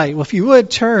Right, well, if you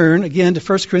would turn again to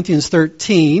 1 Corinthians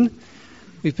 13.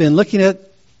 We've been looking at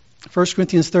 1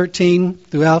 Corinthians 13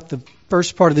 throughout the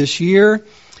first part of this year.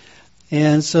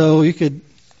 And so you could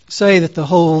say that the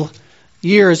whole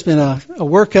year has been a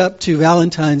workup to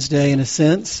Valentine's Day in a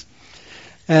sense,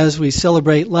 as we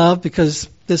celebrate love, because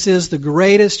this is the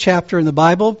greatest chapter in the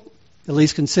Bible, at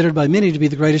least considered by many to be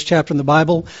the greatest chapter in the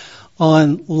Bible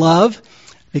on love,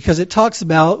 because it talks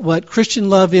about what Christian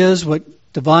love is, what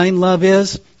divine love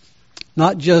is,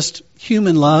 not just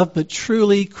human love, but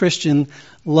truly Christian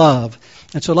love.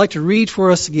 And so I'd like to read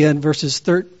for us again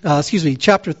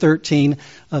chapter 13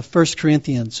 of 1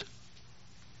 Corinthians.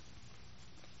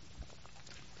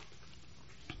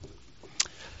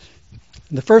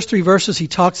 In the first three verses, he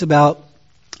talks about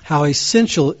how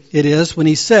essential it is when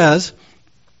he says,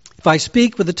 "If I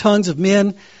speak with the tongues of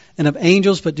men and of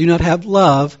angels but do not have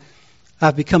love,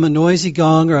 I've become a noisy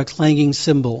gong or a clanging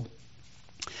cymbal.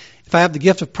 If I have the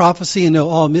gift of prophecy and know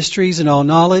all mysteries and all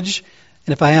knowledge,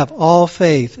 and if I have all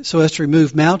faith so as to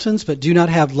remove mountains but do not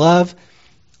have love,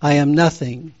 I am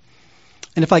nothing.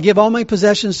 And if I give all my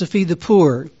possessions to feed the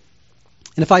poor,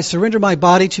 and if I surrender my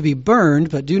body to be burned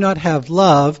but do not have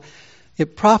love,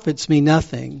 it profits me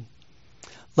nothing.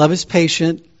 Love is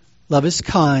patient, love is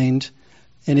kind,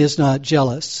 and is not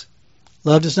jealous.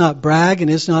 Love does not brag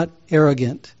and is not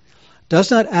arrogant,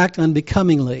 does not act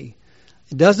unbecomingly.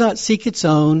 It does not seek its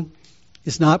own,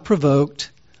 is not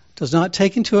provoked, does not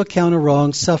take into account a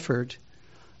wrong suffered,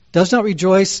 does not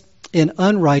rejoice in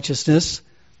unrighteousness,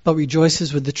 but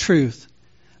rejoices with the truth,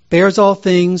 bears all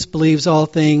things, believes all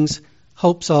things,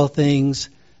 hopes all things,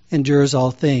 endures all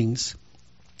things.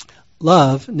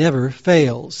 Love never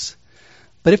fails.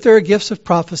 But if there are gifts of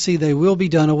prophecy, they will be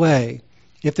done away.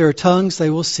 If there are tongues, they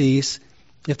will cease.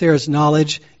 If there is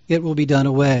knowledge, it will be done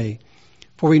away.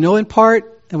 For we know in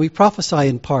part, and we prophesy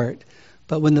in part.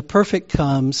 But when the perfect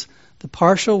comes, the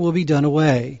partial will be done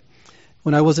away.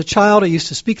 When I was a child, I used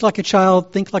to speak like a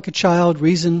child, think like a child,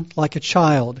 reason like a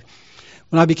child.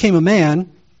 When I became a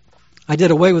man, I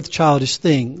did away with childish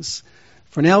things.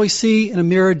 For now we see in a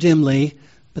mirror dimly,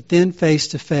 but then face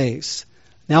to face.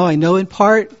 Now I know in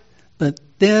part, but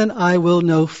then I will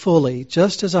know fully,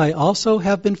 just as I also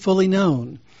have been fully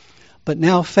known. But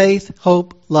now faith,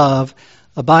 hope, love,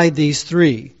 abide these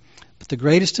three. But the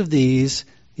greatest of these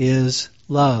is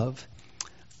love."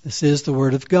 This is the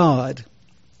Word of God.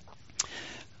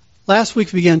 Last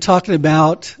week we began talking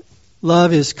about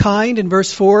love is kind in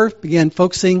verse 4, began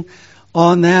focusing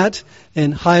on that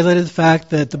and highlighted the fact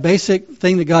that the basic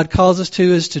thing that God calls us to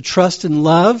is to trust in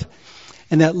love,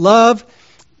 and that love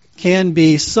can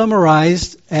be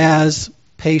summarized as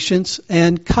patience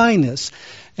and kindness.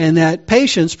 And that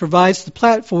patience provides the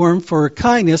platform for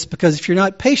kindness, because if you're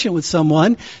not patient with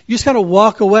someone, you just kind of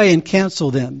walk away and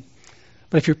cancel them.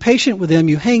 But if you're patient with them,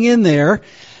 you hang in there,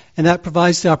 and that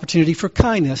provides the opportunity for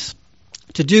kindness,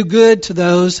 to do good to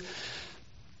those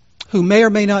who may or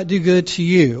may not do good to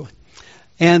you.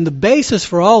 And the basis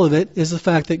for all of it is the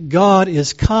fact that God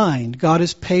is kind. God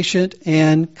is patient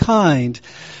and kind.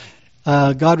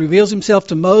 God reveals himself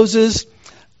to Moses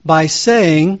by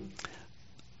saying,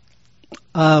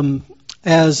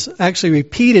 as actually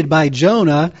repeated by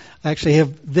Jonah, I actually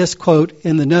have this quote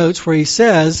in the notes where he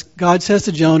says, God says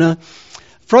to Jonah,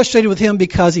 frustrated with him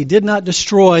because he did not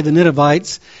destroy the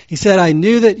Ninevites, he said, "I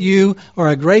knew that you are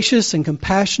a gracious and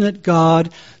compassionate God,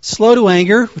 slow to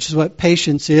anger," which is what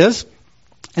patience is,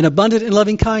 and abundant in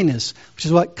loving kindness, which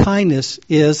is what kindness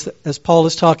is, as Paul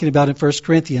is talking about in 1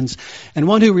 Corinthians, and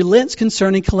one who relents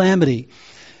concerning calamity.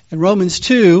 In Romans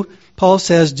 2, Paul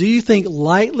says, "Do you think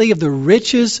lightly of the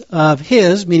riches of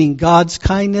his," meaning God's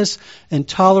kindness and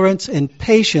tolerance and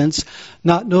patience,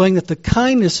 "not knowing that the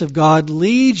kindness of God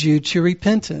leads you to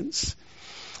repentance?"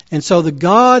 And so the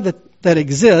God that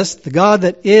exists, the God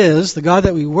that is, the God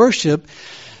that we worship,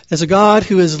 is a God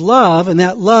who is love, and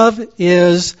that love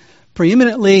is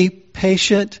preeminently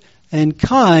patient and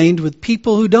kind with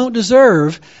people who don't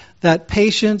deserve that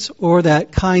patience or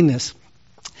that kindness.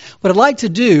 What I'd like to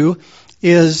do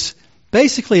is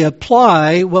basically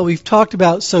apply what we've talked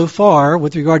about so far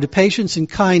with regard to patience and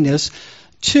kindness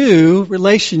to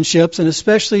relationships, and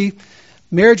especially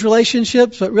marriage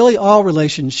relationships, but really all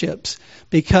relationships,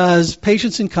 because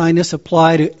patience and kindness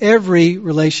apply to every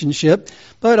relationship.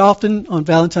 But often on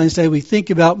Valentine's Day we think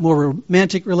about more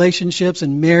romantic relationships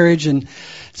and marriage, and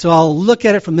so I'll look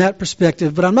at it from that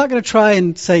perspective. But I'm not going to try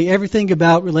and say everything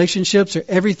about relationships or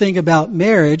everything about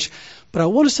marriage. But I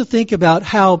want us to think about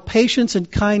how patience and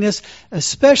kindness,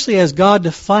 especially as God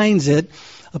defines it,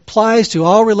 applies to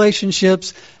all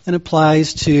relationships and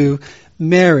applies to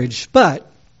marriage. But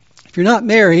if you're not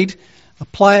married,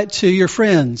 apply it to your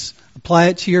friends, Apply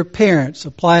it to your parents.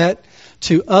 Apply it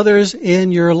to others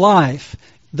in your life.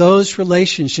 Those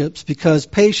relationships, because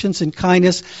patience and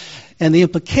kindness and the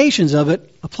implications of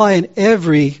it apply in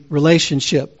every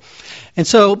relationship. And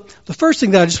so the first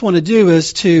thing that I just want to do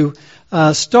is to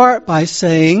start by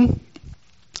saying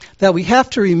that we have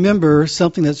to remember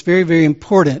something that's very, very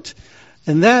important.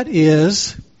 And that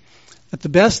is that the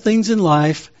best things in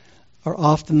life are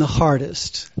often the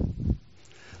hardest.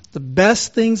 The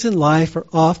best things in life are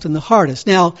often the hardest.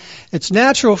 Now, it's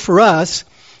natural for us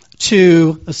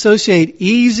to associate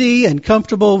easy and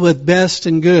comfortable with best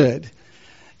and good,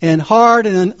 and hard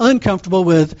and uncomfortable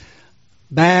with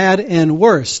bad and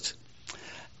worst.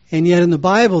 And yet in the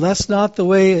Bible, that's not the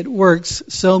way it works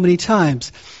so many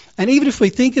times. And even if we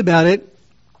think about it,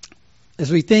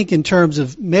 as we think in terms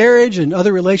of marriage and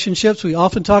other relationships, we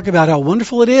often talk about how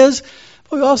wonderful it is,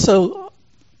 but we also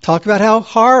talk about how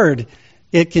hard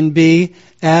it can be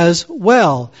as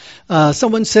well.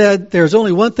 Someone said there's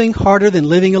only one thing harder than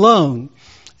living alone,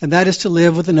 and that is to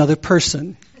live with another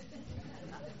person.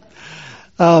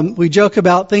 We joke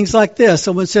about things like this.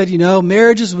 Someone said,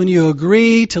 marriage is when you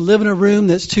agree to live in a room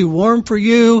that's too warm for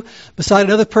you beside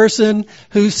another person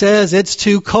who says it's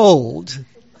too cold.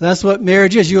 That's what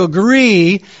marriage is. You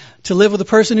agree to live with a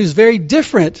person who's very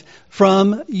different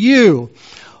from you.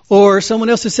 Or someone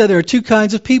else has said there are two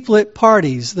kinds of people at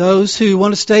parties. Those who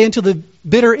want to stay until the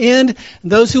bitter end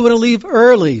and those who want to leave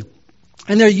early.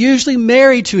 And they're usually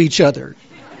married to each other.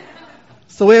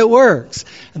 That's the way it works.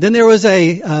 And then there was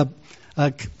a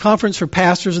conference for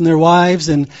pastors and their wives,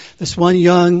 and this one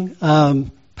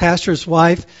young pastor's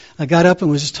wife got up and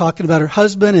was just talking about her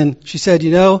husband, and she said,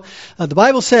 the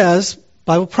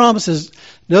Bible promises,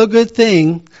 no good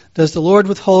thing does the Lord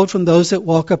withhold from those that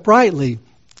walk uprightly.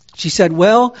 She said,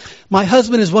 well, my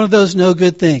husband is one of those no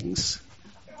good things.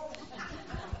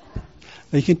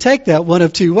 You can take that one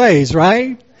of two ways,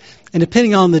 right? And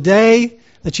depending on the day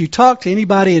that you talk to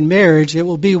anybody in marriage, it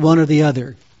will be one or the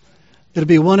other. It'll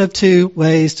be one of two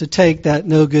ways to take that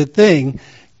no good thing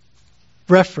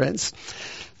reference.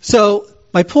 So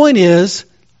my point is,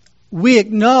 we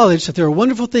acknowledge that there are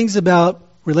wonderful things about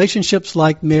relationships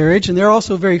like marriage, and there are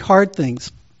also very hard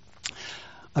things.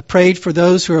 I prayed for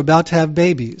those who are about to have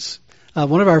babies.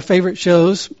 One of our favorite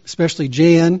shows, especially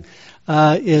Jan,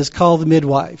 is called The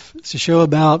Midwife. It's a show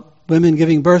about women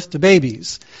giving birth to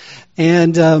babies.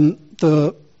 And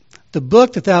the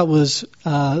book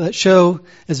that show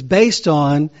is based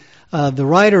on, the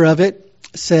writer of it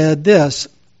said this: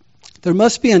 there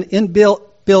must be an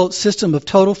inbuilt system of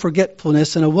total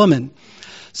forgetfulness in a woman,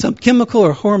 some chemical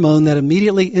or hormone that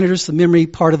immediately enters the memory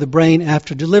part of the brain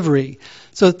after delivery,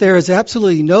 so that there is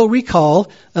absolutely no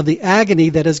recall of the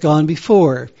agony that has gone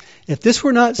before. If this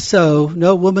were not so,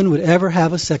 no woman would ever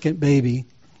have a second baby.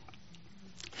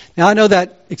 Now, I know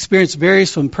that experience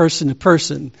varies from person to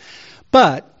person,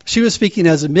 but she was speaking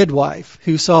as a midwife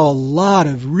who saw a lot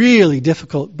of really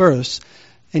difficult births,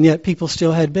 and yet people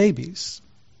still had babies.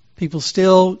 People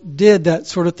still did that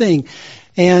sort of thing.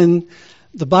 And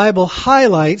the Bible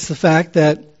highlights the fact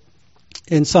that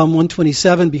in Psalm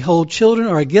 127, behold, children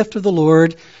are a gift of the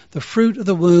Lord. The fruit of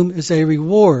the womb is a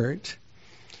reward.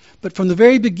 But from the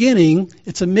very beginning,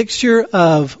 it's a mixture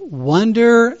of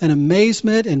wonder and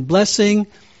amazement and blessing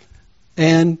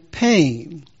and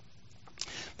pain.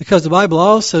 Because the Bible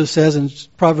also says in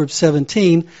Proverbs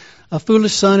 17, a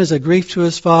foolish son is a grief to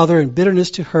his father and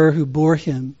bitterness to her who bore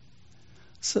him.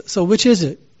 So which is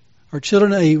it? Are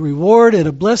children a reward and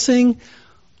a blessing,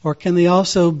 or can they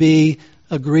also be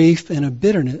a grief and a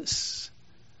bitterness?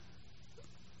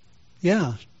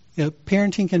 Yeah,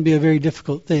 parenting can be a very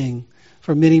difficult thing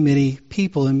for many, many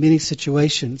people in many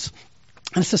situations.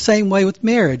 And it's the same way with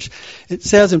marriage. It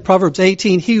says in Proverbs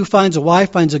 18, he who finds a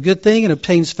wife finds a good thing and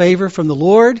obtains favor from the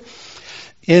Lord.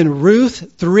 In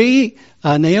Ruth 3,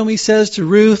 Naomi says to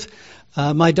Ruth,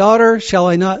 my daughter, shall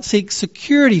I not seek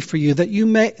security for you, that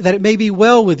it may be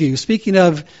well with you? Speaking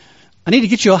of, I need to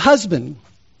get you a husband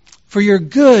for your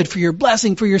good, for your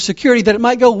blessing, for your security, that it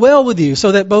might go well with you,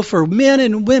 so that both for men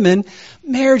and women,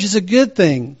 marriage is a good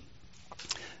thing.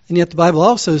 And yet the Bible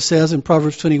also says in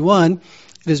Proverbs 21,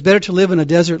 it is better to live in a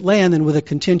desert land than with a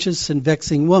contentious and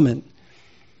vexing woman.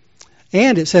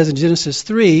 And it says in Genesis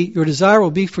 3, your desire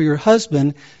will be for your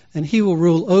husband, and he will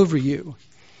rule over you.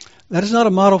 That is not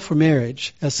a model for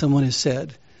marriage, as someone has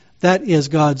said. That is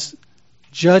God's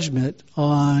judgment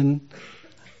on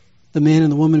the man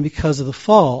and the woman because of the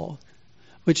fall,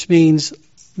 which means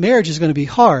marriage is going to be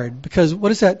hard. Because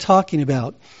what is that talking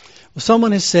about? Well,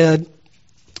 someone has said,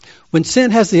 when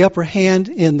sin has the upper hand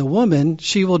in the woman,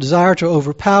 she will desire to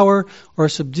overpower or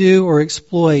subdue or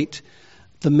exploit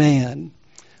the man.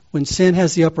 when sin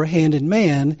has the upper hand in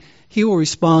man, he will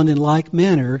respond in like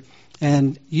manner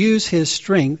and use his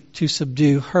strength to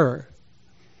subdue her.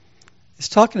 It's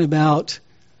talking about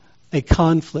a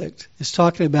conflict. It's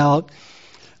talking about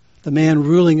the man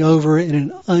ruling over in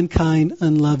an unkind,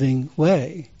 unloving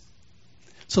way.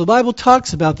 So the Bible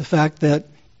talks about the fact that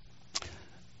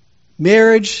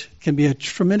marriage can be a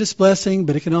tremendous blessing,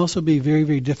 but it can also be very,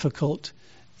 very difficult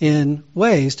in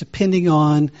ways, depending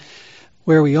on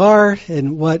where we are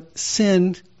and what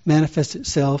sin manifests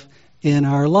itself in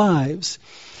our lives.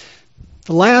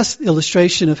 The last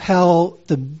illustration of how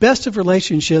the best of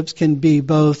relationships can be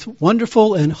both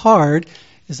wonderful and hard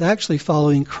is actually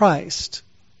following Christ.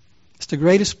 It's the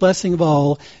greatest blessing of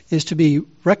all is to be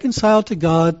reconciled to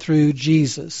God through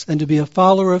Jesus and to be a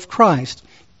follower of Christ.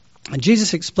 And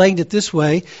Jesus explained it this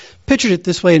way, pictured it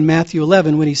this way in Matthew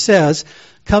 11 when he says,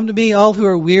 "Come to me, all who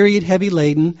are weary and heavy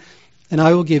laden, and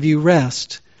I will give you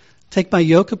rest. Take my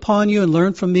yoke upon you and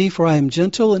learn from me, for I am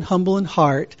gentle and humble in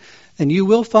heart, and you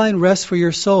will find rest for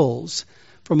your souls.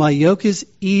 For my yoke is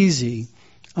easy,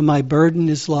 and my burden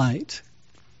is light."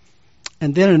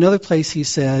 And then in another place he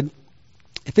said,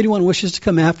 "If anyone wishes to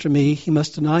come after me, he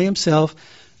must deny himself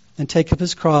and take up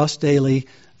his cross daily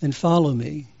and follow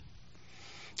me."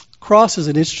 Cross is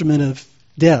an instrument of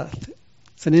death.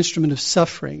 It's an instrument of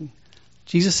suffering.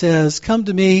 Jesus says, "Come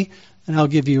to me and I'll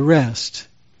give you rest."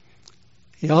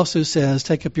 He also says,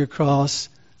 "Take up your cross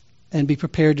and be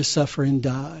prepared to suffer and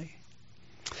die."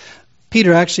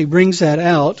 Peter actually brings that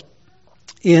out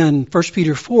in 1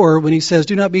 Peter 4 when he says,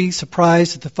 "Do not be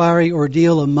surprised at the fiery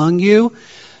ordeal among you."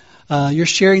 You're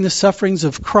sharing the sufferings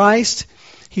of Christ.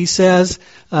 He says,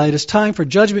 it is time for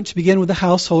judgment to begin with the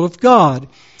household of God.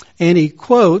 And he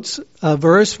quotes a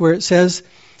verse where it says,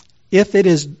 "If it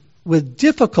is with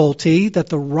difficulty that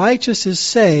the righteous is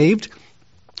saved,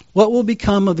 what will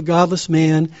become of the godless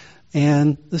man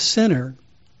and the sinner?"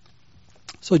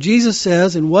 So Jesus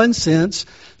says, in one sense,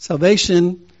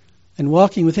 salvation and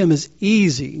walking with him is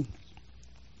easy.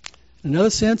 In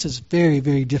another sense, it's very,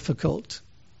 very difficult.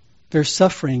 There's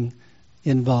suffering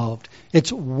involved.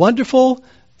 It's wonderful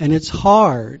and it's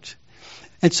hard.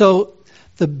 And so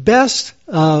the best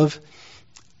of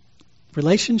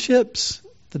relationships,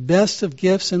 the best of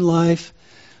gifts in life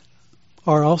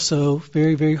are also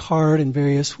very, very hard in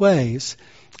various ways.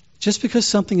 Just because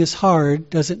something is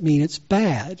hard doesn't mean it's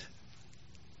bad.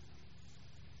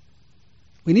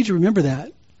 We need to remember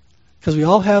that because we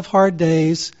all have hard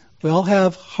days. We all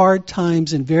have hard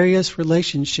times in various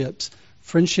relationships,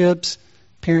 friendships,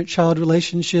 parent-child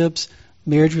relationships,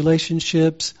 marriage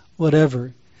relationships,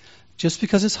 whatever. Just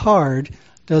because it's hard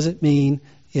doesn't mean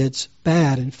it's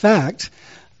bad. In fact,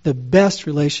 the best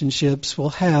relationships will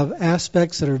have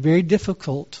aspects that are very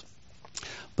difficult,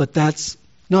 but that's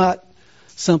not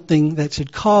something that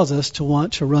should cause us to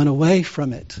want to run away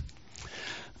from it.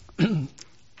 And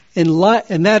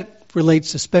that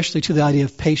relates especially to the idea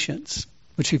of patience,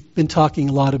 which we've been talking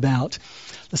a lot about.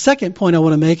 The second point I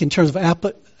want to make in terms of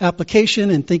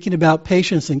application and thinking about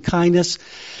patience and kindness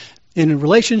in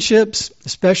relationships,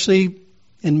 especially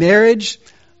in marriage,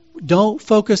 don't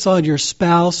focus on your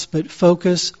spouse, but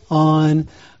focus on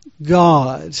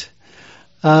God.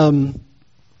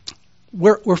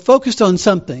 We're focused on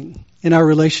something in our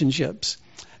relationships.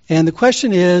 And the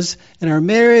question is, in our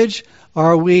marriage,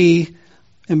 are we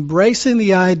embracing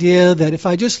the idea that if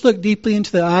I just look deeply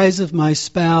into the eyes of my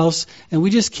spouse and we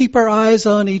just keep our eyes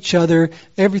on each other,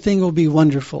 everything will be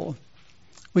wonderful?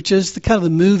 Which is the kind of the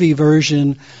movie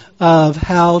version of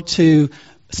how to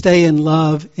stay in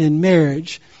love in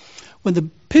marriage. When the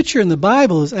picture in the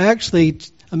Bible is actually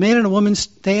a man and a woman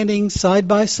standing side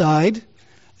by side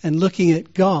and looking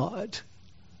at God.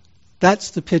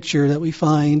 That's the picture that we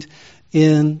find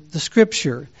in the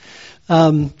Scripture.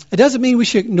 It doesn't mean we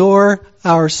should ignore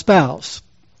our spouse.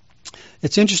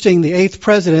 It's interesting, the 8th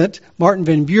president, Martin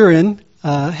Van Buren,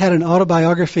 had an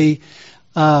autobiography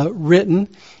written,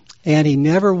 and he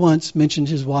never once mentioned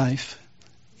his wife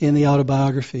in the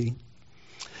autobiography.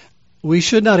 We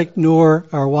should not ignore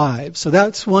our wives. So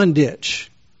that's one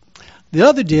ditch. The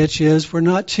other ditch is we're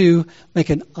not to make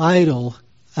an idol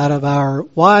out of our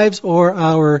wives or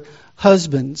our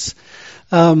husbands.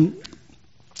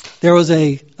 There was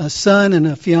a son and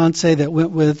a fiance that went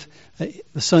with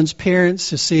the son's parents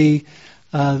to see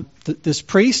this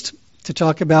priest to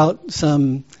talk about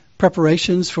some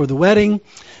preparations for the wedding.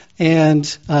 And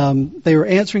they were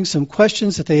answering some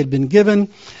questions that they had been given.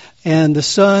 And the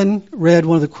son read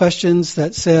one of the questions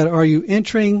that said, "Are you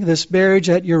entering this marriage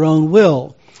at your own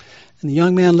will?" And the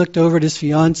young man looked over at his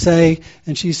fiancée,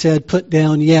 and she said, "Put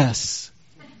down yes."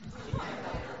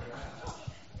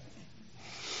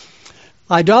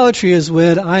 Idolatry is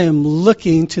when I am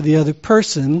looking to the other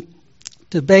person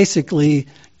to basically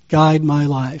guide my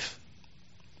life,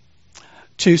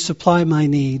 to supply my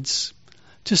needs,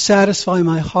 to satisfy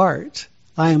my heart.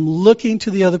 I am looking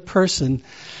to the other person.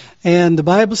 And the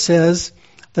Bible says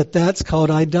that that's called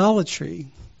idolatry.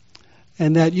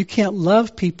 And that you can't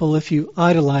love people if you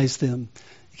idolize them.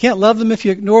 You can't love them if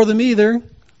you ignore them either.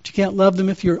 But you can't love them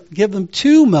if you give them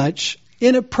too much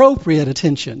inappropriate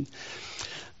attention.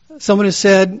 Someone has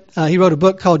said, he wrote a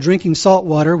book called Drinking Salt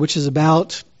Water, which is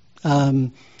about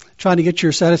trying to get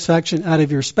your satisfaction out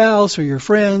of your spouse or your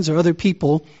friends or other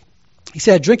people. He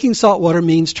said, drinking salt water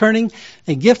means turning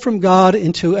a gift from God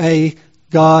into a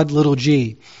God, little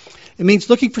g. It means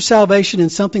looking for salvation in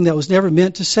something that was never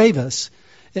meant to save us.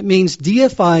 It means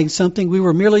deifying something we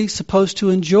were merely supposed to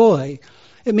enjoy.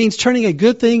 It means turning a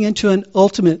good thing into an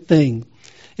ultimate thing.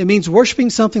 It means worshiping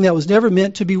something that was never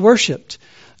meant to be worshipped.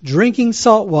 Drinking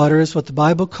salt water is what the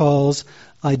Bible calls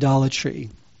idolatry.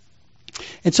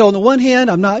 And so on the one hand,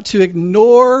 I'm not to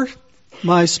ignore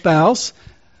my spouse.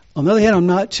 On the other hand, I'm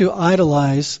not to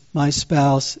idolize my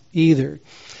spouse either.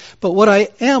 But what I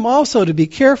am also to be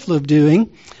careful of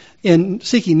doing in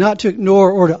seeking not to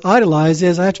ignore or to idolize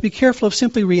is I have to be careful of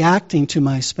simply reacting to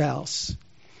my spouse.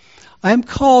 I am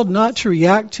called not to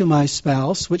react to my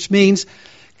spouse, which means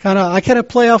I kind of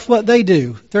play off what they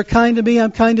do. If they're kind to me,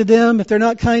 I'm kind to them. If they're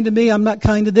not kind to me, I'm not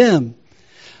kind to them.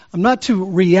 I'm not to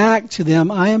react to them.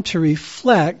 I am to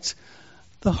reflect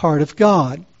the heart of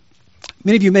God.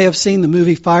 Many of you may have seen the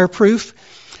movie Fireproof.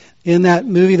 In that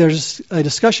movie, there's a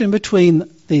discussion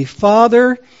between the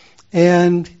father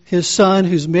and his son,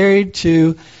 who's married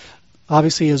to,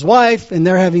 obviously, his wife, and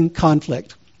they're having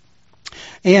conflict.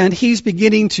 And he's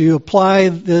beginning to apply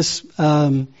this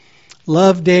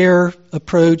love dare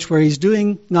approach where he's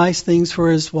doing nice things for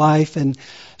his wife, and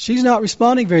she's not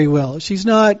responding very well. She's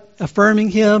not affirming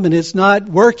him, and it's not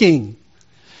working.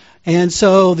 And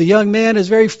so the young man is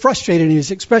very frustrated, and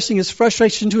he's expressing his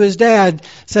frustration to his dad,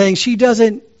 saying, she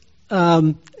doesn't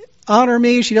honor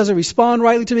me. She doesn't respond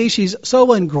rightly to me. She's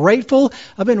so ungrateful.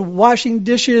 I've been washing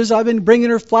dishes. I've been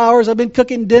bringing her flowers. I've been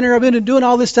cooking dinner. I've been doing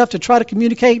all this stuff to try to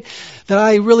communicate that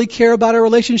I really care about our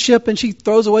relationship. And she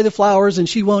throws away the flowers and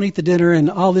she won't eat the dinner and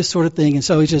all this sort of thing. And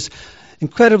so he's just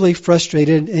incredibly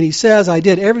frustrated. And he says, I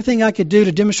did everything I could do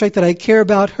to demonstrate that I care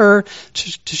about her,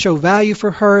 to show value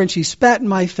for her. And she spat in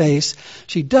my face.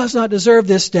 She does not deserve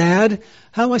this, Dad.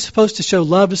 How am I supposed to show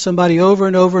love to somebody over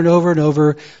and over and over and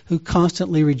over who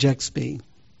constantly rejects me?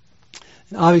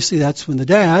 And obviously that's when the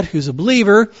dad, who's a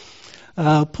believer,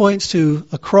 points to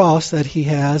a cross that he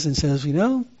has and says,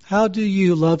 how do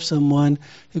you love someone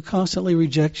who constantly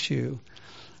rejects you?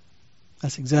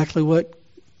 That's exactly what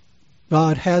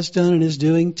God has done and is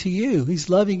doing to you. He's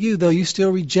loving you, though you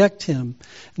still reject him.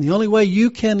 And the only way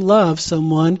you can love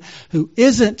someone who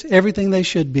isn't everything they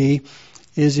should be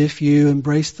is if you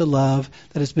embrace the love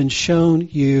that has been shown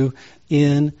you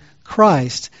in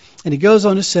Christ. And he goes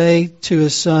on to say to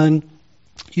his son,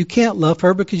 you can't love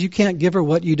her because you can't give her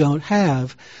what you don't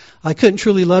have. I couldn't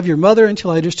truly love your mother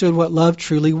until I understood what love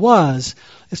truly was.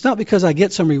 It's not because I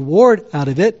get some reward out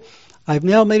of it. I've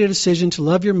now made a decision to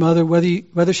love your mother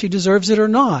whether she deserves it or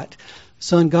not.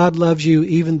 Son, God loves you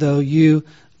even though you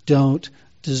don't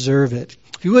deserve it.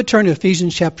 If you would turn to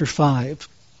Ephesians chapter 5.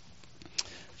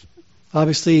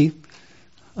 Obviously,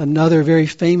 another very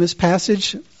famous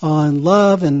passage on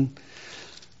love, and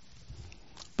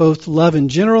both love in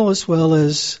general as well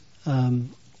as the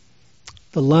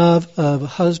love of a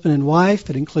husband and wife.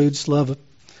 It includes love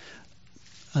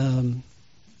of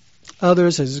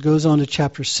others as it goes on to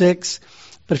chapter 6.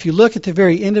 But if you look at the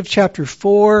very end of chapter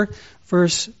 4,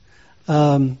 verse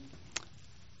 31,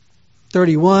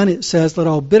 it says, let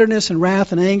all bitterness and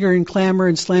wrath and anger and clamor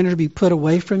and slander be put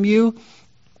away from you.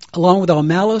 Along with all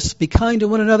malice, be kind to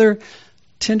one another,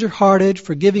 tender-hearted,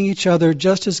 forgiving each other,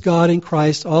 just as God in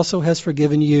Christ also has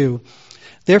forgiven you.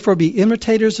 Therefore be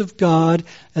imitators of God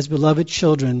as beloved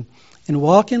children, and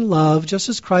walk in love, just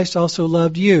as Christ also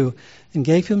loved you, and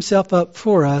gave himself up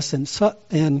for us,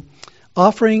 and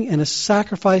offering and a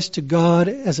sacrifice to God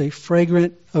as a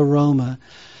fragrant aroma.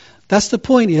 That's the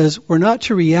point is, we're not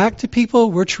to react to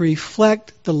people, we're to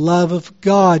reflect the love of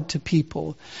God to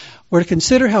people. We're to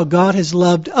consider how God has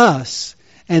loved us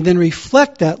and then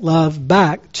reflect that love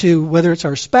back to whether it's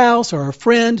our spouse or our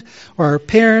friend or our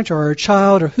parent or our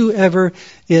child or whoever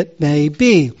it may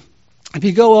be. If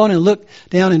you go on and look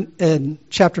down in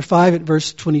chapter 5 at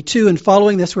verse 22 and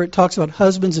following, that's where it talks about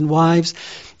husbands and wives.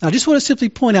 I just want to simply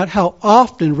point out how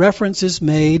often reference is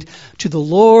made to the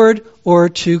Lord or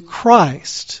to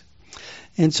Christ.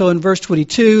 And so in verse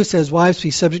 22 it says, wives,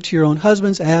 be subject to your own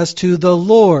husbands as to the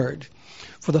Lord.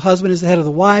 For the husband is the head of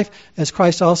the wife, as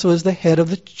Christ also is the head of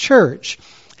the church,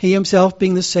 he himself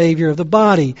being the Savior of the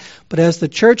body. But as the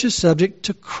church is subject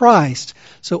to Christ,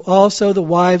 so also the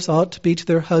wives ought to be to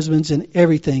their husbands in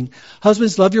everything.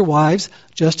 Husbands, love your wives,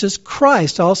 just as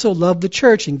Christ also loved the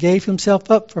church and gave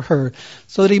himself up for her,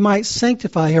 so that he might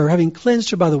sanctify her, having cleansed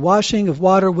her by the washing of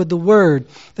water with the word,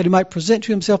 that he might present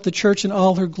to himself the church in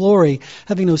all her glory,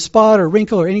 having no spot or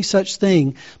wrinkle or any such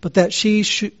thing, but that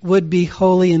she would be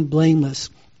holy and blameless.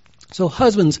 So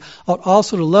husbands ought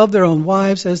also to love their own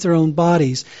wives as their own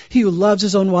bodies. He who loves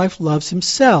his own wife loves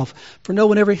himself. For no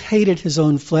one ever hated his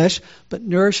own flesh, but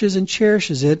nourishes and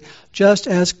cherishes it, just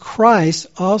as Christ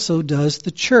also does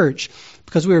the church,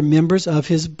 because we are members of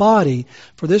his body.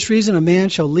 For this reason a man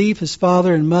shall leave his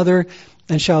father and mother,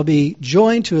 and shall be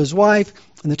joined to his wife,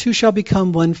 and the two shall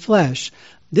become one flesh.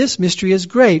 This mystery is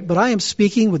great, but I am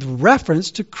speaking with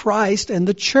reference to Christ and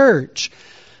the church.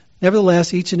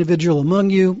 Nevertheless, each individual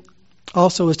among you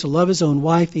also is to love his own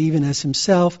wife even as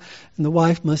himself, and the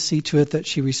wife must see to it that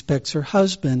she respects her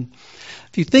husband.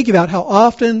 If you think about how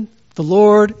often the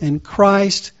Lord and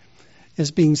Christ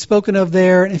is being spoken of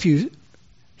there, and if you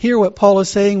hear what Paul is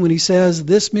saying when he says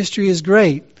this mystery is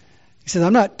great, he says,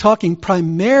 I'm not talking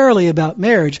primarily about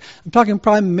marriage. I'm talking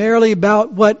primarily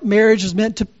about what marriage is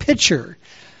meant to picture.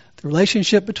 The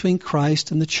relationship between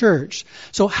Christ and the church.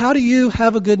 So how do you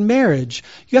have a good marriage?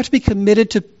 You have to be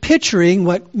committed to picturing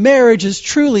what marriage is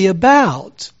truly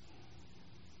about.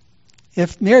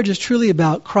 If marriage is truly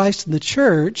about Christ and the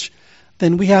church,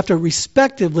 then we have to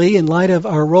respectively, in light of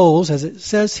our roles, as it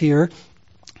says here,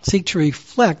 seek to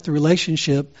reflect the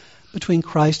relationship between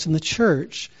Christ and the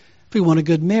church. If we want a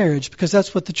good marriage, because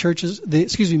that's what marriage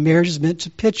is meant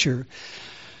to picture.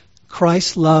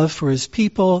 Christ's love for his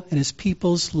people and his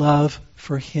people's love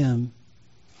for him.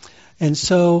 And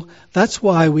so that's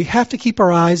why we have to keep our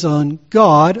eyes on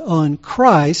God, on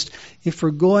Christ, if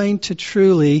we're going to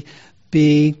truly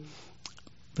be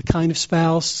the kind of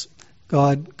spouse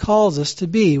God calls us to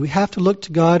be. We have to look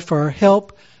to God for our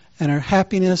help and our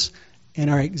happiness and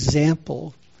our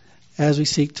example as we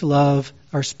seek to love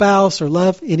our spouse or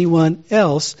love anyone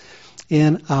else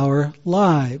in our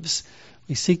lives.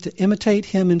 We seek to imitate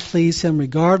him and please him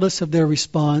regardless of their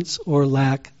response or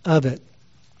lack of it.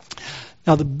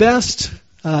 Now, the best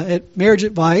marriage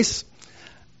advice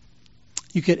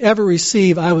you could ever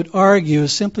receive, I would argue,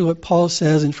 is simply what Paul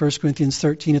says in 1 Corinthians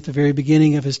 13 at the very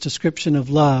beginning of his description of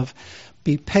love.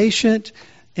 Be patient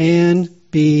and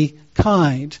be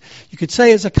kind. You could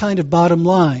say it's a kind of bottom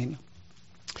line.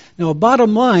 Now, a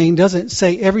bottom line doesn't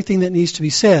say everything that needs to be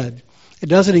said. It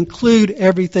doesn't include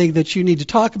everything that you need to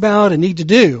talk about and need to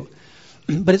do.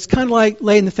 But it's kind of like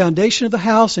laying the foundation of the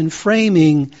house and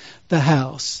framing the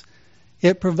house.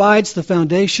 It provides the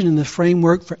foundation and the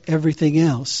framework for everything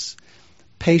else.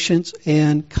 Patience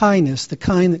and kindness, the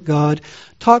kind that God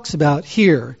talks about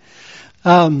here.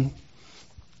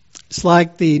 It's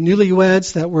like the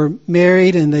newlyweds that were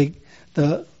married, and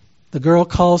the girl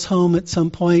calls home at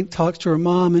some point, talks to her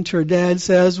mom and to her dad,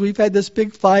 says, "We've had this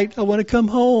big fight. I want to come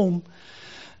home."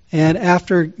 And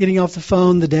after getting off the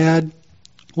phone, the dad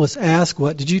was asked,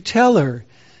 "What did you tell her?"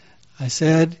 I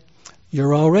said,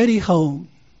 "You're already home,"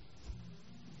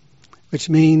 which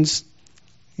means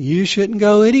you shouldn't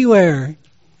go anywhere.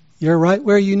 You're right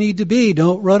where you need to be.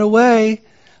 Don't run away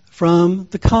from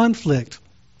the conflict.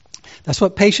 That's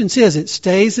what patience is. It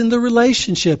stays in the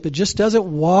relationship. It just doesn't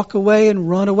walk away and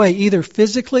run away, either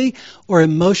physically or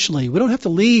emotionally. We don't have to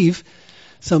leave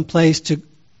someplace to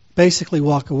basically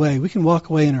walk away. We can walk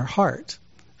away in our heart.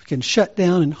 We can shut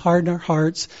down and harden our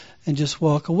hearts and just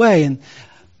walk away. And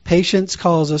patience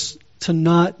calls us to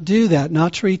not do that,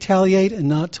 not to retaliate and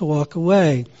not to walk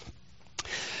away.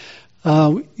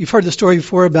 You've heard the story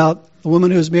before about a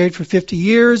woman who was married for 50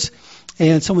 years,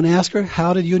 and someone asked her,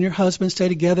 "How did you and your husband stay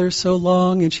together so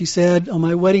long?" And she said, "On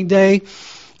my wedding day,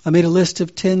 I made a list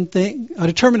of 10 things. I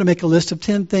determined to make a list of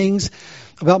 10 things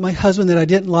about my husband that I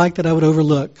didn't like that I would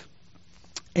overlook."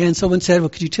 And someone said, "Well,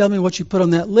 could you tell me what you put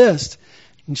on that list?"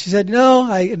 And she said, "No,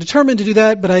 I determined to do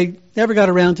that, but I never got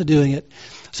around to doing it.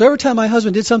 So every time my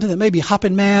husband did something that made me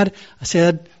hopping mad, I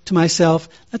said to myself,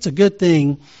 that's a good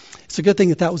thing. It's a good thing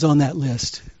that was on that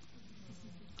list."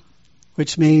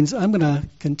 Which means I'm going to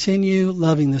continue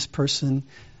loving this person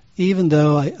even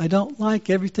though I don't like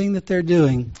everything that they're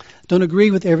doing. Don't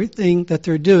agree with everything that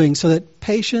they're doing. So that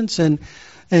patience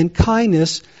and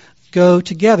kindness go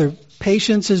together.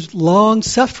 Patience is long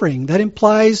suffering. That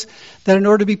implies that in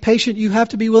order to be patient, you have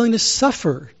to be willing to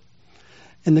suffer.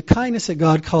 And the kindness that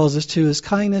God calls us to is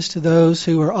kindness to those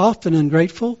who are often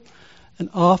ungrateful and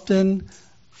often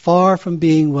far from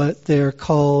being what they're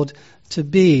called to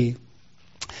be.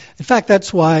 In fact,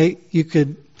 that's why you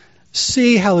could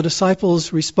see how the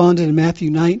disciples responded in Matthew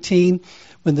 19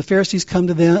 when the Pharisees come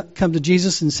to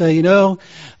Jesus and say,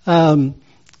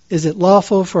 is it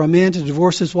lawful for a man to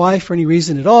divorce his wife for any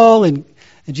reason at all? And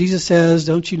Jesus says,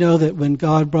 don't you know that when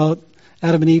God brought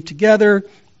Adam and Eve together,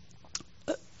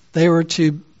 they were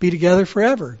to be together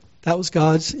forever? That was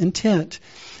God's intent.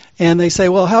 And they say,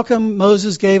 well, how come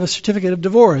Moses gave a certificate of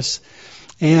divorce?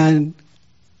 And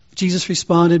Jesus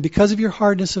responded, because of your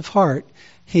hardness of heart,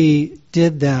 he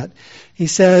did that. He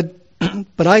said,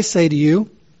 but I say to you,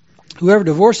 whoever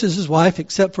divorces his wife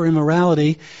except for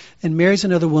immorality and marries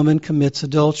another woman commits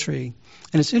adultery.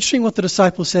 And it's interesting what the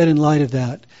disciples said in light of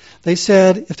that. They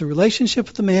said, if the relationship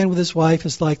of the man with his wife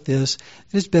is like this,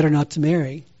 it is better not to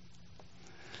marry.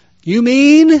 You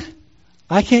mean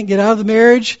I can't get out of the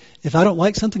marriage if I don't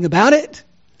like something about it?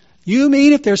 You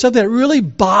mean if there's something that really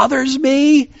bothers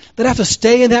me, that I have to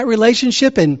stay in that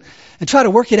relationship and try to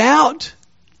work it out?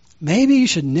 Maybe you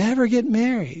should never get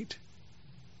married.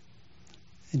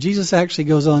 And Jesus actually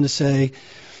goes on to say,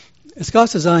 it's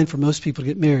God's design for most people to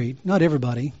get married, not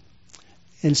everybody.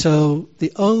 And so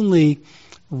the only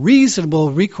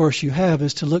reasonable recourse you have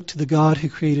is to look to the God who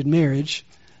created marriage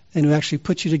and who actually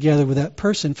put you together with that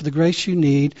person for the grace you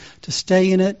need to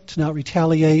stay in it, to not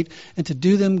retaliate, and to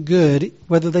do them good,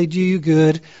 whether they do you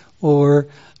good or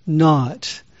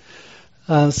not.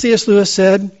 C.S. Lewis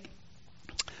said,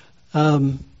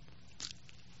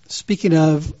 speaking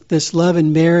of this love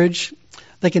in marriage,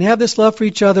 they can have this love for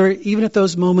each other even at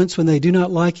those moments when they do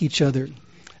not like each other.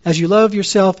 As you love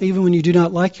yourself even when you do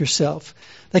not like yourself.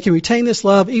 They can retain this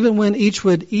love even when each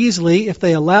would easily, if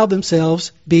they allowed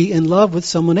themselves, be in love with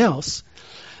someone else.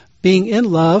 Being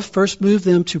in love first moved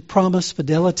them to promise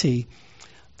fidelity.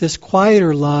 This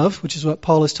quieter love, which is what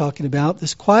Paul is talking about,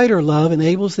 this quieter love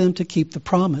enables them to keep the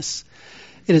promise.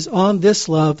 It is on this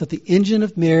love that the engine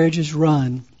of marriage is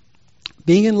run.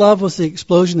 Being in love was the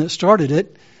explosion that started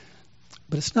it,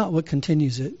 but it's not what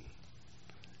continues it.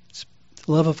 It's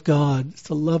the love of God. It's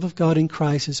the love of God in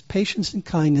Christ, His patience and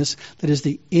kindness that is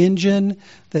the engine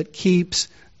that keeps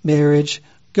marriage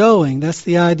going. That's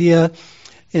the idea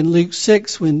in Luke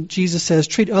 6 when Jesus says,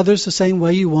 treat others the same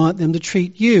way you want them to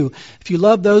treat you. If you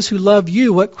love those who love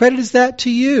you, what credit is that to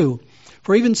you?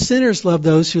 For even sinners love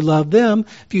those who love them.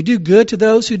 If you do good to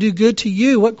those who do good to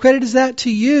you, what credit is that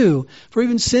to you? For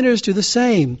even sinners do the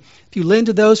same. If you lend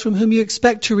to those from whom you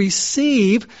expect to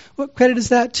receive, what credit is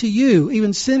that to you?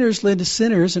 Even sinners lend to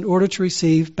sinners in order to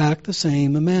receive back the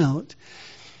same amount.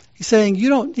 He's saying you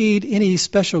don't need any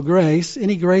special grace,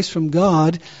 any grace from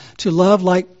God to love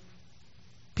like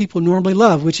people normally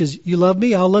love, which is you love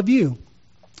me, I'll love you.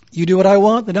 You do what I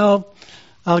want, then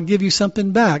I'll give you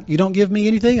something back. You don't give me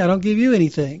anything, I don't give you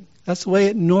anything. That's the way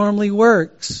it normally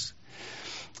works.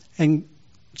 And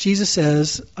Jesus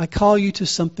says, I call you to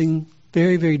something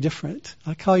very, very different.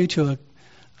 I call you to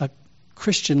a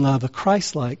Christian love, a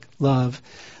Christ-like love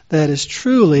that is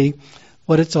truly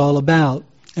what it's all about.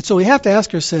 And so we have to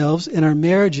ask ourselves in our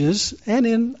marriages and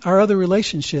in our other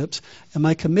relationships, am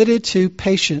I committed to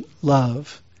patient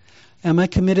love? Am I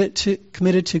committed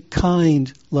to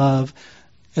kind love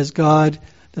as God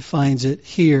defines it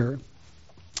here?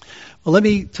 Well, let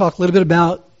me talk a little bit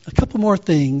about a couple more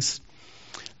things.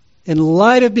 In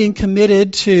light of being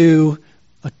committed to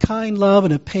a kind love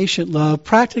and a patient love,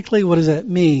 practically what does that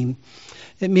mean?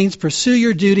 It means pursue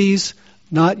your duties,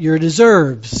 not your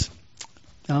deserves.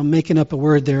 Now, I'm making up a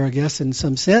word there, I guess, in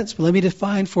some sense, but let me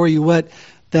define for you what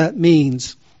that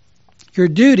means. Your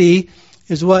duty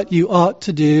is what you ought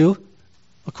to do,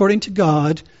 according to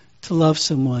God, to love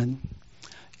someone.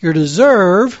 Your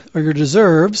deserve, or your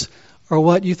deserves, are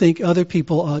what you think other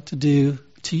people ought to do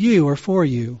to you or for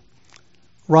you,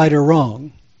 right or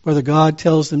wrong, whether God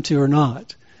tells them to or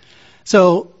not.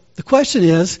 So the question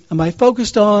is, am I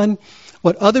focused on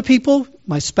what other people,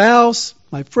 my spouse,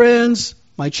 my friends,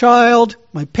 my child,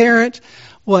 my parent,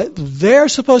 what they're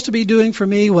supposed to be doing for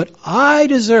me, what I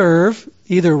deserve,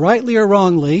 either rightly or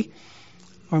wrongly,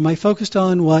 or am I focused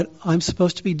on what I'm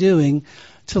supposed to be doing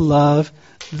to love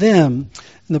them?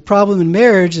 And the problem in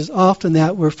marriage is often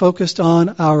that we're focused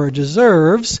on our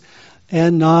deserves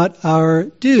and not our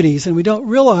duties. And we don't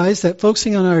realize that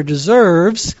focusing on our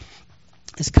deserves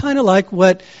is kind of like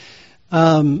what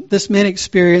this man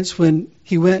experienced when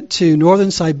he went to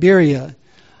northern Siberia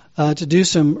to do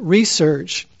some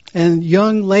research. And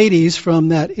young ladies from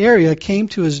that area came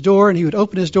to his door, and he would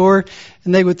open his door,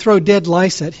 and they would throw dead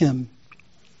lice at him.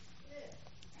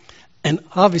 And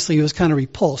obviously he was kind of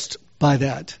repulsed by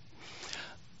that.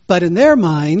 But in their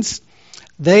minds,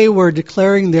 they were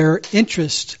declaring their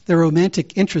interest, their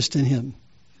romantic interest in him.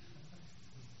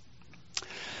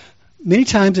 Many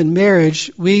times in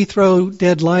marriage, we throw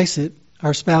dead lice at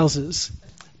our spouses,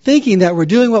 thinking that we're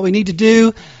doing what we need to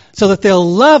do so that they'll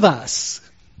love us,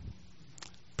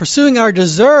 pursuing our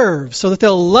deserve so that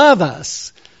they'll love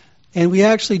us, and we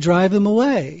actually drive them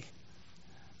away.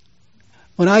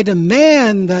 When I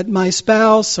demand that my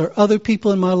spouse or other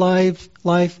people in my life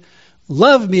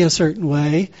love me a certain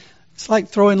way, it's like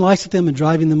throwing lice at them and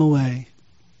driving them away.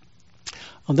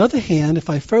 On the other hand, if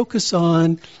I focus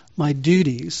on my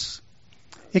duties,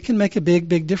 it can make a big,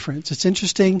 big difference. It's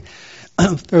interesting.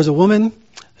 There was a woman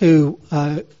who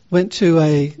went to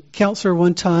a counselor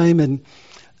one time and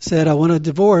said, I want a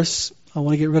divorce. I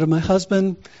want to get rid of my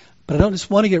husband. But I don't just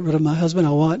want to get rid of my husband.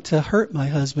 I want to hurt my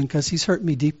husband because he's hurt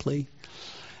me deeply.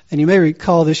 And you may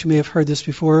recall this. You may have heard this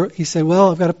before. He said,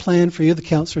 well, I've got a plan for you, the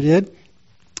counselor did.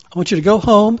 I want you to go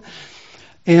home,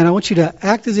 and I want you to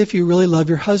act as if you really love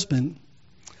your husband.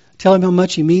 Tell him how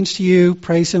much he means to you.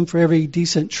 Praise him for every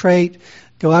decent trait.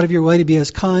 Go out of your way to be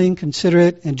as kind,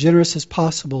 considerate, and generous as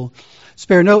possible.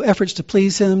 Spare no efforts to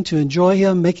please him, to enjoy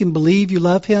him, make him believe you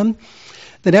love him.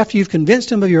 Then after you've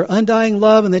convinced him of your undying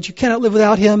love and that you cannot live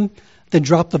without him, then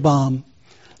drop the bomb.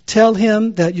 Tell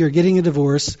him that you're getting a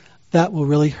divorce. That will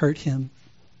really hurt him.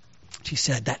 She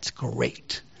said, that's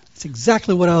great. That's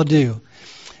exactly what I'll do.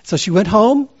 So she went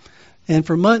home, and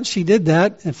for months she did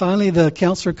that. And finally the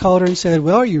counselor called her and said,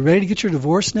 well, are you ready to get your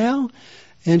divorce now?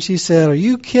 And she said, are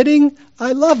you kidding?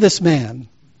 I love this man.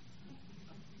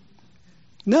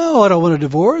 No, I don't want a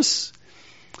divorce.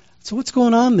 So what's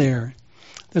going on there?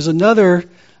 There's another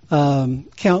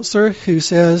counselor who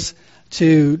says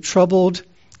to troubled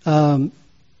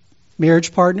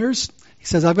marriage partners, he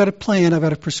says, I've got a plan, I've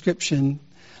got a prescription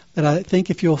that I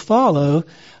think if you'll follow,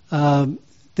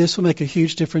 this will make a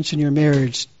huge difference in your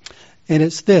marriage. And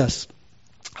it's this.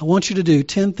 I want you to do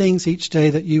 10 things each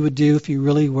day that you would do if you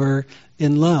really were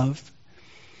in love.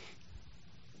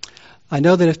 I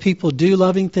know that if people do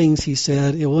loving things, he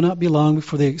said, it will not be long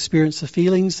before they experience the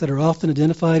feelings that are often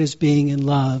identified as being in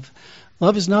love.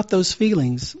 Love is not those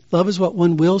feelings. Love is what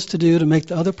one wills to do to make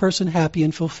the other person happy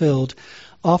and fulfilled.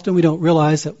 Often we don't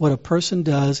realize that what a person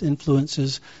does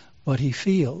influences what he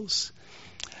feels.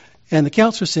 And the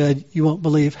counselor said, you won't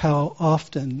believe how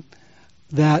often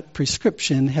that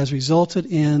prescription has resulted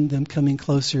in them coming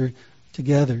closer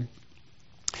together.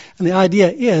 And the idea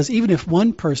is, even if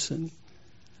one person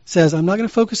says, I'm not going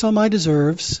to focus on my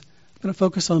deserves, I'm going to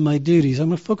focus on my duties. I'm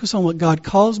going to focus on what God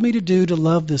calls me to do to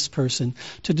love this person,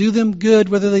 to do them good,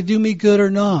 whether they do me good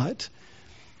or not.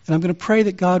 And I'm going to pray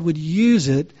that God would use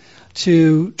it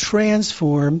to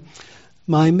transform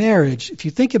my marriage. If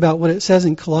you think about what it says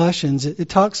in Colossians, it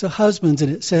talks to husbands,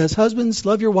 and it says, husbands,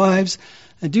 love your wives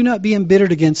and do not be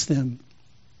embittered against them.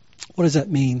 What does that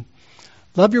mean?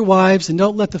 Love your wives and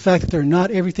don't let the fact that they're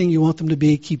not everything you want them to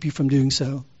be keep you from doing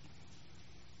so.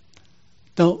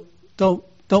 Don't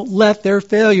let their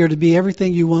failure to be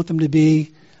everything you want them to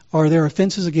be or their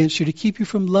offenses against you to keep you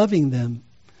from loving them.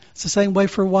 It's the same way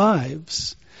for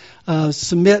wives.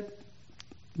 Submit,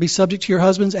 be subject to your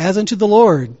husbands as unto the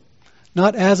Lord.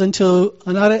 Not as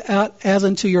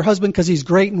unto your husband because he's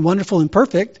great and wonderful and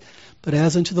perfect, but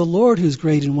as unto the Lord who's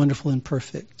great and wonderful and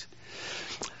perfect.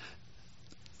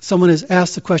 Someone has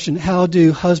asked the question, how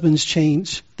do husbands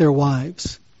change their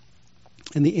wives?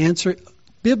 And the answer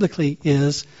biblically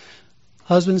is,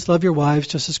 husbands, love your wives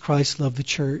just as Christ loved the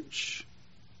church.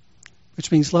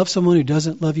 Which means love someone who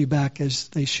doesn't love you back as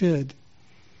they should.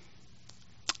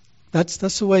 That's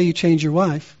the way you change your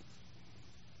wife.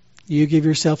 You give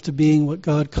yourself to being what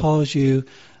God calls you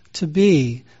to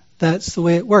be. That's the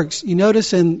way it works. You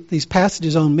notice in these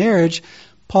passages on marriage,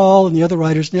 Paul and the other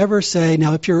writers never say,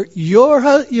 now if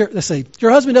let's say,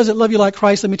 your husband doesn't love you like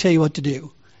Christ, let me tell you what to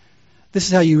do. This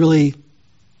is how you really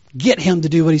get him to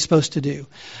do what he's supposed to do.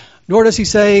 Nor does he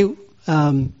say,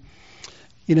 husbands,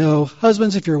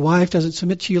 if your wife doesn't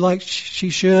submit to you like she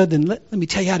should, then let me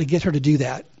tell you how to get her to do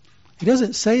that. He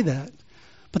doesn't say that.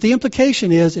 But the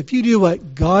implication is, if you do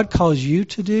what God calls you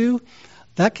to do,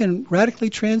 that can radically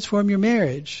transform your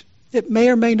marriage. It may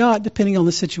or may not, depending on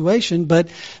the situation, but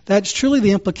that's truly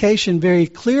the implication very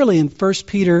clearly in 1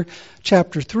 Peter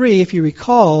chapter 3, if you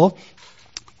recall,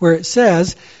 where it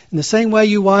says, in the same way,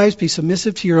 you wives, be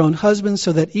submissive to your own husbands,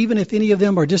 so that even if any of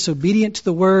them are disobedient to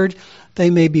the word, they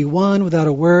may be won without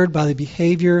a word by the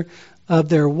behavior of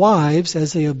their wives,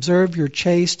 as they observe your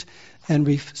chaste and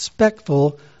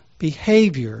respectful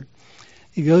behavior.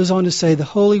 He goes on to say, the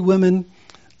holy women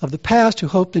of the past who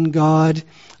hoped in God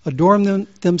adorn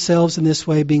themselves in this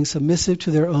way, being submissive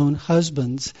to their own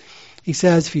husbands. He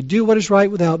says, if you do what is right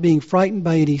without being frightened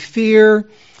by any fear,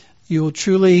 you will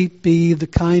truly be the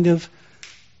kind of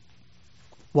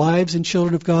wives and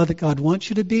children of God that God wants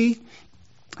you to be.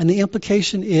 And the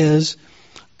implication is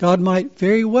God might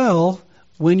very well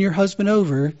win your husband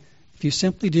over if you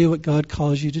simply do what God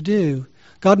calls you to do.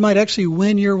 God might actually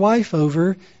win your wife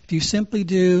over if you simply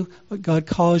do what God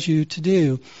calls you to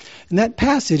do. In that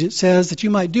passage, it says that you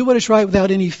might do what is right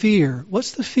without any fear.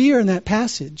 What's the fear in that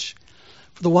passage?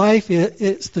 For the wife,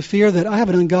 it's the fear that I have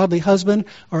an ungodly husband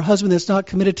or a husband that's not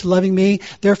committed to loving me,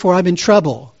 therefore I'm in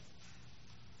trouble.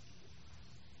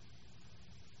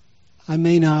 I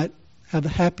may not have the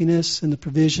happiness and the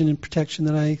provision and protection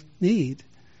that I need.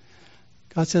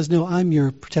 God says, no, I'm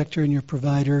your protector and your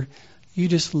provider. You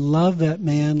just love that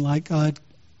man like God,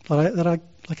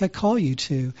 like I call you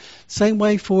to. Same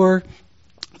way for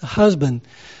the husband.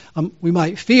 We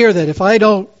might fear that if I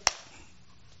don't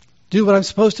do what I'm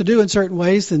supposed to do in certain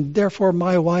ways, then therefore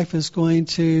my wife is going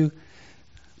to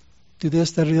do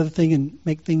this, that, or the other thing and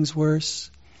make things worse.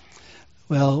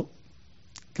 Well,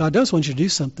 God does want you to do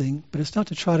something, but it's not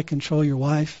to try to control your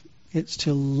wife. It's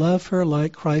to love her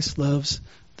like Christ loves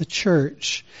the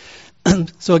church.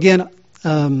 So again,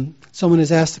 someone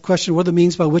has asked the question, what are the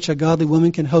means by which a godly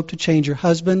woman can hope to change her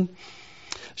husband?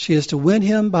 She is to win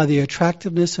him by the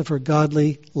attractiveness of her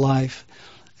godly life.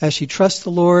 As she trusts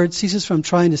the Lord, ceases from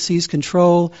trying to seize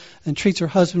control, and treats her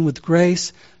husband with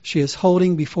grace, she is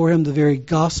holding before him the very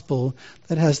gospel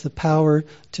that has the power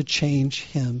to change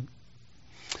him.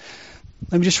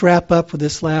 Let me just wrap up with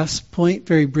this last point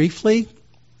very briefly.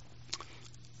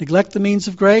 Neglect the means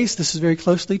of grace. This is very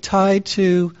closely tied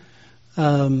to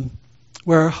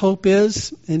where our hope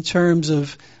is in terms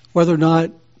of whether or not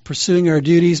pursuing our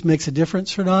duties makes a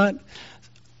difference or not.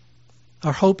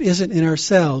 Our hope isn't in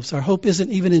ourselves. Our hope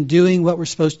isn't even in doing what we're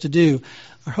supposed to do.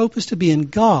 Our hope is to be in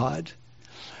God.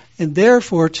 And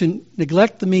therefore, to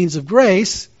neglect the means of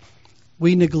grace,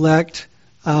 we neglect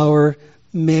our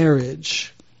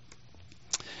marriage.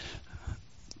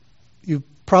 You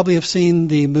probably have seen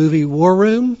the movie War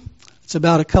Room. It's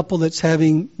about a couple that's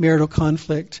having marital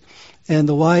conflict. And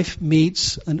the wife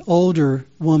meets an older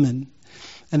woman.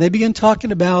 And they begin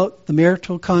talking about the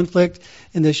marital conflict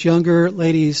in this younger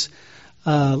lady's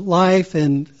life.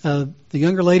 And the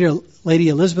younger lady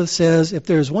Elizabeth says, if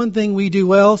there's one thing we do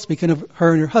well, speaking of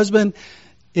her and her husband,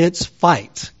 it's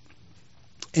fight.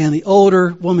 And the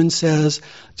older woman says,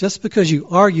 just because you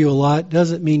argue a lot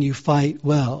doesn't mean you fight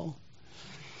well.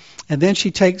 And then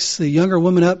she takes the younger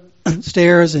woman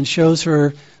upstairs and shows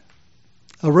her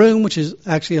a room, which is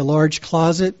actually a large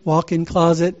closet, walk-in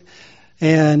closet.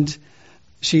 And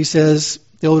she says,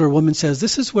 the older woman says,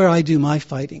 this is where I do my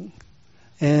fighting.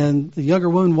 And the younger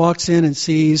woman walks in and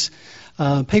sees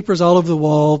papers all over the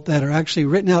wall that are actually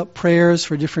written out prayers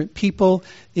for different people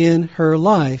in her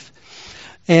life.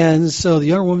 And so the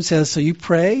younger woman says, so you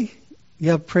pray? You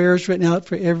have prayers written out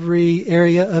for every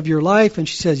area of your life? And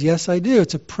she says, yes, I do.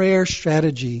 It's a prayer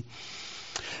strategy.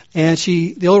 And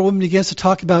the older woman begins to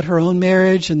talk about her own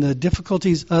marriage and the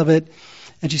difficulties of it.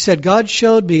 And she said, God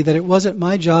showed me that it wasn't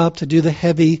my job to do the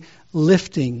heavy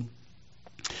lifting,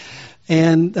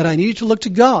 and that I needed to look to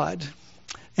God.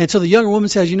 And so the younger woman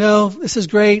says, this is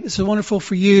great, this is wonderful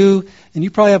for you, and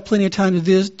you probably have plenty of time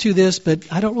to do this,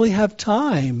 but I don't really have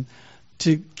time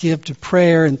to give to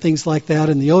prayer and things like that.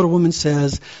 And the older woman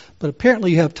says, but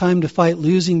apparently you have time to fight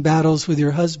losing battles with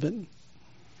your husband,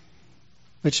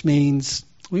 which means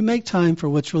we make time for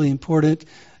what's really important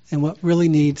and what really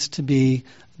needs to be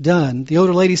done. The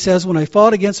older lady says, when I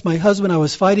fought against my husband, I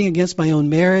was fighting against my own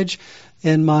marriage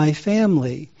and my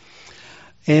family.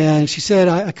 And she said,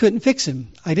 I couldn't fix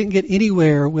him. I didn't get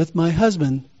anywhere with my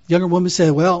husband. The younger woman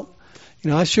said, well,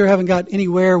 I sure haven't got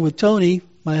anywhere with Tony,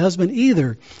 my husband,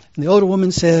 either. And the older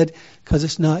woman said, because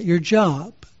it's not your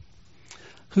job.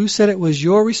 Who said it was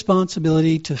your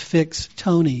responsibility to fix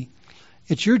Tony?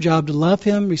 It's your job to love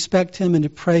him, respect him, and to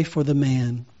pray for the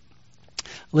man.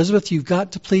 Elizabeth, you've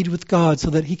got to plead with God so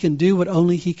that he can do what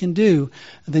only he can do.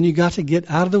 And then you've got to get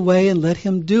out of the way and let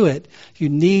him do it. You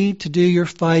need to do your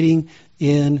fighting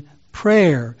in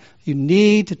prayer. You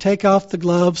need to take off the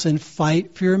gloves and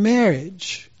fight for your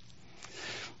marriage.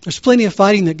 There's plenty of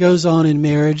fighting that goes on in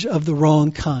marriage of the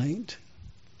wrong kind,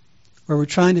 where we're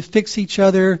trying to fix each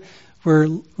other,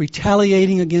 we're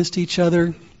retaliating against each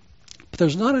other. But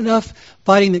there's not enough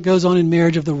fighting that goes on in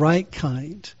marriage of the right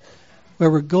kind, where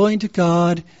we're going to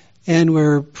God and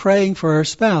we're praying for our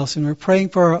spouse and we're praying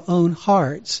for our own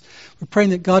hearts. We're praying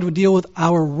that God would deal with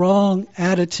our wrong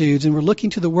attitudes, and we're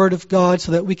looking to the Word of God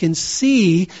so that we can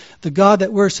see the God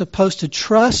that we're supposed to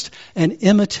trust and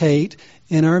imitate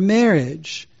in our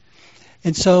marriage.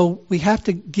 And so we have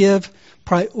to give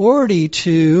priority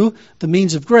to the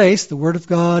means of grace, the Word of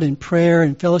God and prayer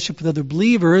and fellowship with other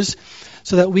believers,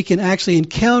 so that we can actually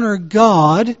encounter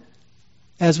God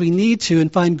as we need to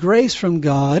and find grace from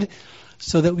God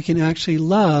so that we can actually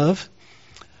love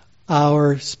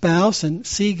our spouse and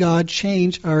see God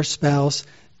change our spouse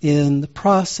in the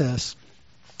process.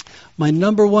 My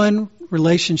number one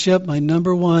relationship, my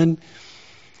number one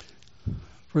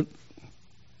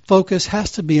focus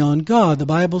has to be on God. The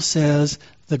Bible says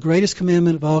the greatest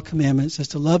commandment of all commandments is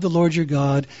to love the Lord your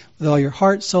God with all your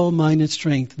heart, soul, mind, and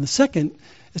strength. And the second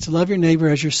is to love your neighbor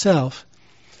as yourself.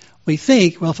 We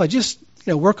think, well, if I just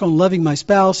work on loving my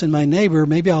spouse and my neighbor,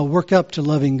 maybe I'll work up to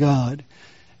loving God.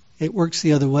 It works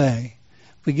the other way.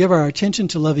 We give our attention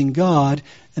to loving God,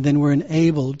 and then we're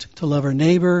enabled to love our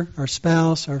neighbor, our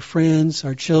spouse, our friends,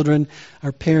 our children,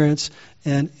 our parents,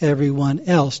 and everyone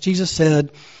else. Jesus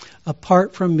said,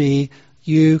 apart from me,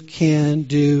 you can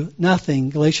do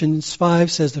nothing. Galatians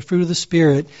 5 says the fruit of the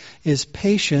Spirit is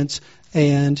patience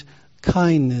and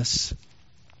kindness.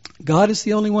 God is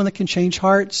the only one that can change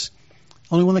hearts,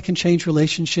 only one that can change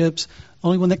relationships,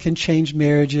 only one that can change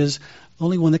marriages,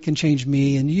 only one that can change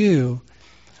me and you.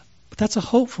 But that's a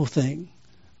hopeful thing.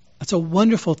 That's a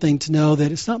wonderful thing to know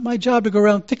that it's not my job to go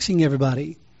around fixing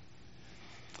everybody.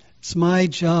 It's my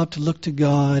job to look to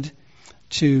God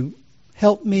to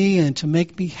help me and to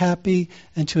make me happy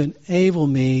and to enable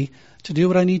me to do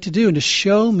what I need to do and to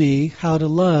show me how to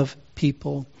love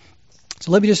people.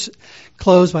 So let me just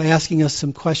close by asking us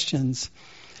some questions.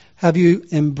 Have you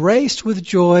embraced with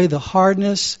joy the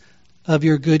hardness of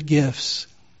your good gifts?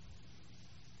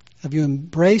 Have you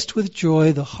embraced with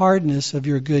joy the hardness of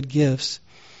your good gifts?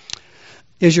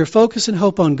 Is your focus and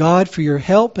hope on God for your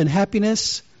help and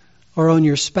happiness, or on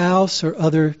your spouse or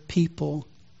other people?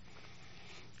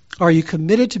 Are you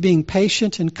committed to being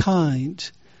patient and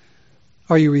kind?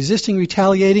 Are you resisting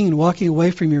retaliating and walking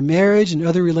away from your marriage and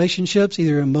other relationships,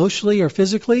 either emotionally or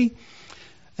physically?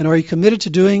 And are you committed to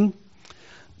doing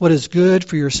what is good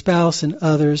for your spouse and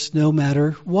others, no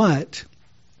matter what?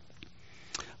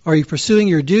 Are you pursuing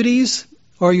your duties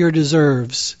or your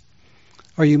deserves?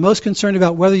 Are you most concerned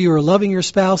about whether you are loving your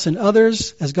spouse and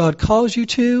others as God calls you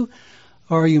to,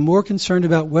 or are you more concerned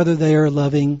about whether they are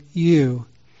loving you?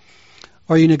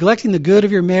 Are you neglecting the good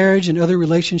of your marriage and other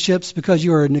relationships because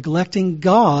you are neglecting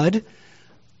God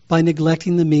by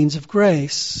neglecting the means of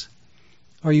grace?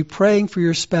 Are you praying for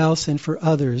your spouse and for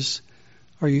others?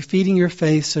 Are you feeding your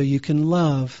faith so you can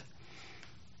love?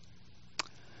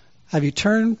 Have you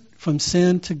turned from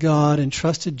sin to God and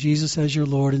trusted Jesus as your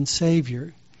Lord and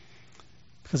Savior?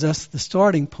 Because that's the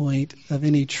starting point of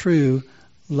any true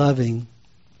loving.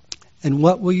 And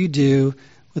what will you do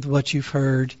with what you've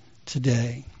heard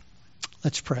today?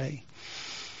 Let's pray.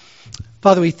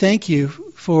 Father, we thank you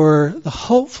for the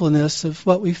hopefulness of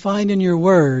what we find in your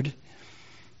word.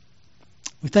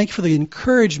 We thank you for the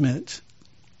encouragement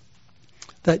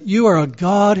that you are a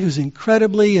God who's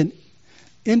incredibly and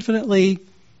infinitely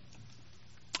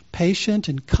patient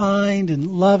and kind and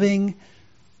loving,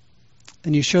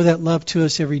 and you show that love to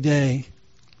us every day.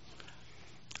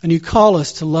 And you call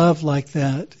us to love like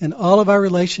that in all of our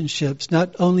relationships,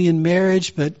 not only in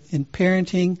marriage, but in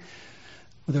parenting,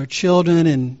 with our children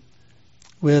and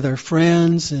with our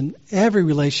friends, and every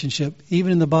relationship,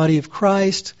 even in the body of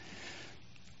Christ.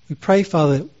 We pray,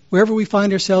 Father, wherever we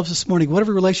find ourselves this morning,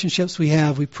 whatever relationships we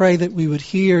have, we pray that we would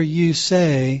hear you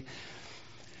say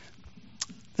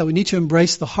that we need to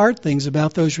embrace the hard things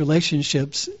about those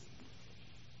relationships,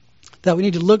 that we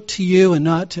need to look to you and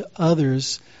not to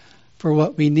others for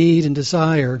what we need and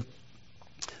desire,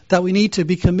 that we need to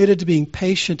be committed to being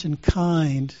patient and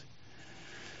kind,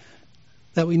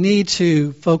 that we need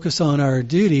to focus on our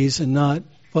duties and not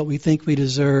what we think we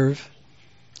deserve,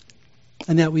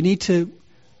 and that we need to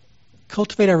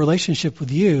cultivate our relationship with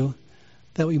you,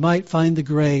 that we might find the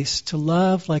grace to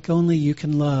love like only you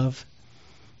can love.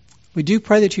 We do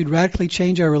pray that you'd radically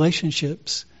change our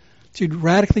relationships, that you'd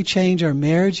radically change our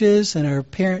marriages and our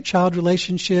parent-child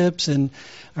relationships and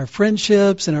our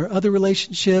friendships and our other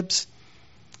relationships.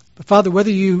 But Father, whether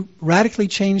you radically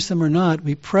change them or not,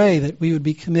 we pray that we would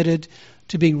be committed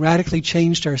to being radically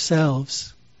changed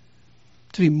ourselves,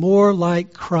 to be more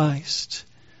like Christ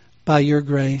by your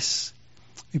grace.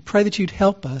 We pray that you'd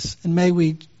help us, and may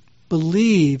we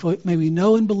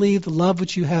know and believe the love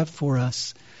which you have for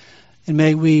us, and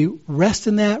may we rest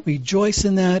in that, rejoice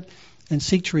in that, and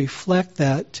seek to reflect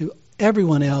that to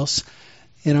everyone else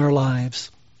in our lives.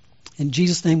 In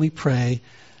Jesus' name we pray,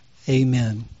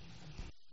 amen.